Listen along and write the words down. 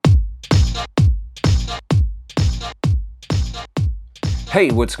Hey,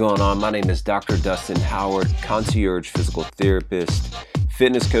 what's going on? My name is Dr. Dustin Howard, concierge physical therapist,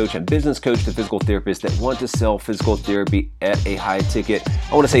 fitness coach, and business coach to physical therapists that want to sell physical therapy at a high ticket.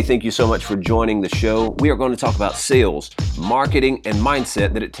 I want to say thank you so much for joining the show. We are going to talk about sales, marketing, and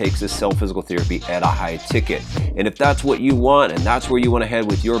mindset that it takes to sell physical therapy at a high ticket. And if that's what you want and that's where you want to head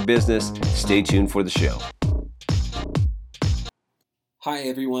with your business, stay tuned for the show. Hi,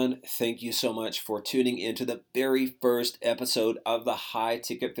 everyone. Thank you so much for tuning into the very first episode of the High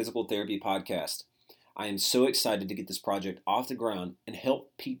Ticket Physical Therapy Podcast. I am so excited to get this project off the ground and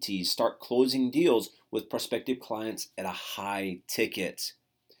help PTs start closing deals with prospective clients at a high ticket.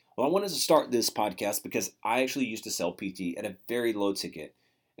 Well, I wanted to start this podcast because I actually used to sell PT at a very low ticket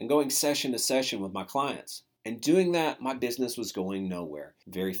and going session to session with my clients. And doing that, my business was going nowhere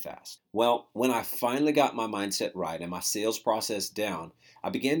very fast. Well, when I finally got my mindset right and my sales process down,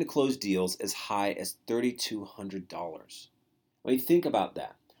 I began to close deals as high as $3,200. I mean, think about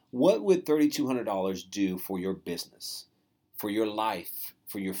that. What would $3,200 do for your business, for your life,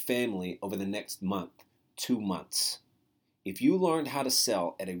 for your family over the next month, 2 months? If you learned how to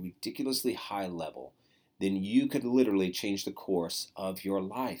sell at a ridiculously high level, then you could literally change the course of your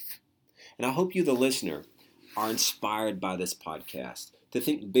life. And I hope you, the listener, are inspired by this podcast to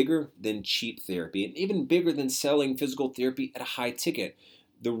think bigger than cheap therapy and even bigger than selling physical therapy at a high ticket.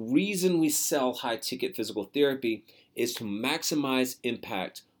 The reason we sell high ticket physical therapy is to maximize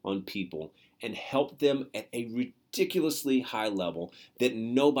impact on people and help them at a ridiculously high level that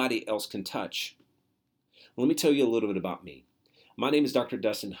nobody else can touch. Let me tell you a little bit about me. My name is Dr.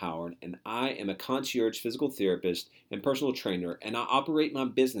 Dustin Howard, and I am a concierge physical therapist and personal trainer, and I operate my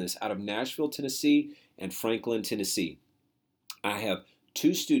business out of Nashville, Tennessee, and Franklin, Tennessee. I have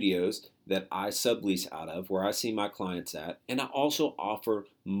 2 studios that I sublease out of where I see my clients at, and I also offer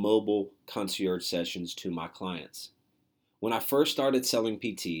mobile concierge sessions to my clients. When I first started selling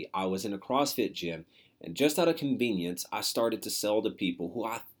PT, I was in a CrossFit gym, and just out of convenience, I started to sell to people who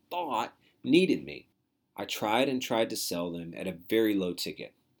I thought needed me. I tried to sell them at a very low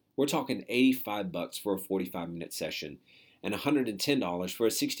ticket. We're talking $85 for a 45-minute session and $110 for a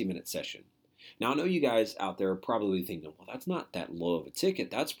 60-minute session. Now, I know you guys out there are probably thinking, well, that's not that low of a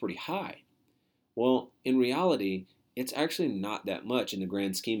ticket. That's pretty high. Well, in reality, it's actually not that much in the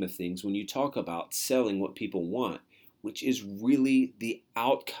grand scheme of things when you talk about selling what people want, which is really the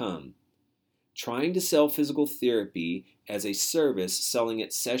outcome. Trying to sell physical therapy as a service, selling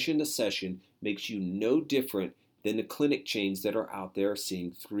it session to session, makes you no different than the clinic chains that are out there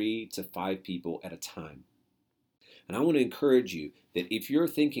seeing 3 to 5 people at a time. And I want to encourage you that if you're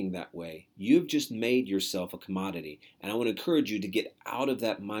thinking that way, you've just made yourself a commodity. And I want to encourage you to get out of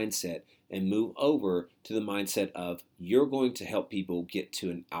that mindset and move over to the mindset of you're going to help people get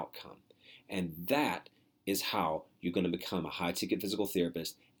to an outcome. And that is how you're going to become a high-ticket physical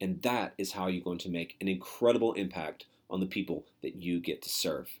therapist, and that is how you're going to make an incredible impact on the people that you get to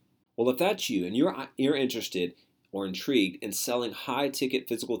serve. Well, if that's you and you're interested or intrigued in selling high-ticket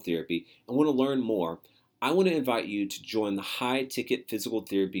physical therapy and want to learn more, I want to invite you to join the High Ticket Physical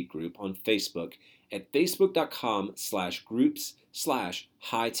Therapy group on Facebook at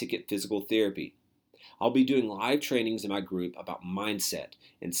facebook.com/groups/High Ticket Physical Therapy. I'll be doing live trainings in my group about mindset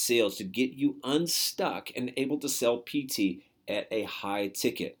and sales to get you unstuck and able to sell PT at a high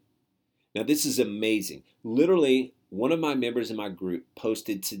ticket. Now, this is amazing. Literally, one of my members in my group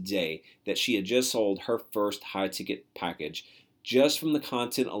posted today that she had just sold her first high ticket package just from the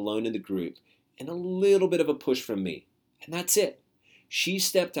content alone in the group and a little bit of a push from me. And that's it. She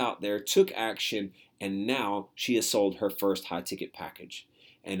stepped out there, took action, and now she has sold her first high ticket package.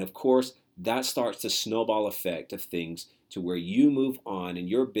 And of course, that starts the snowball effect of things to where you move on in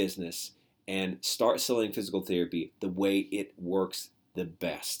your business and start selling physical therapy the way it works the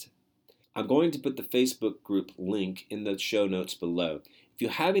best. I'm going to put the Facebook group link in the show notes below. If you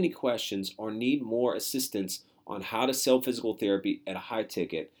have any questions or need more assistance on how to sell physical therapy at a high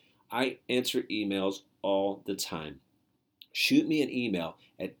ticket, I answer emails all the time. Shoot me an email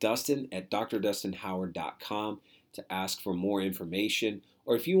at dustin@drdustinhoward.com to ask for more information,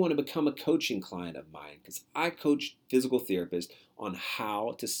 or if you want to become a coaching client of mine, because I coach physical therapists on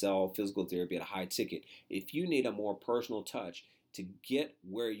how to sell physical therapy at a high ticket. If you need a more personal touch to get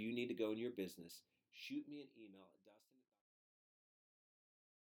where you need to go in your business, shoot me an email.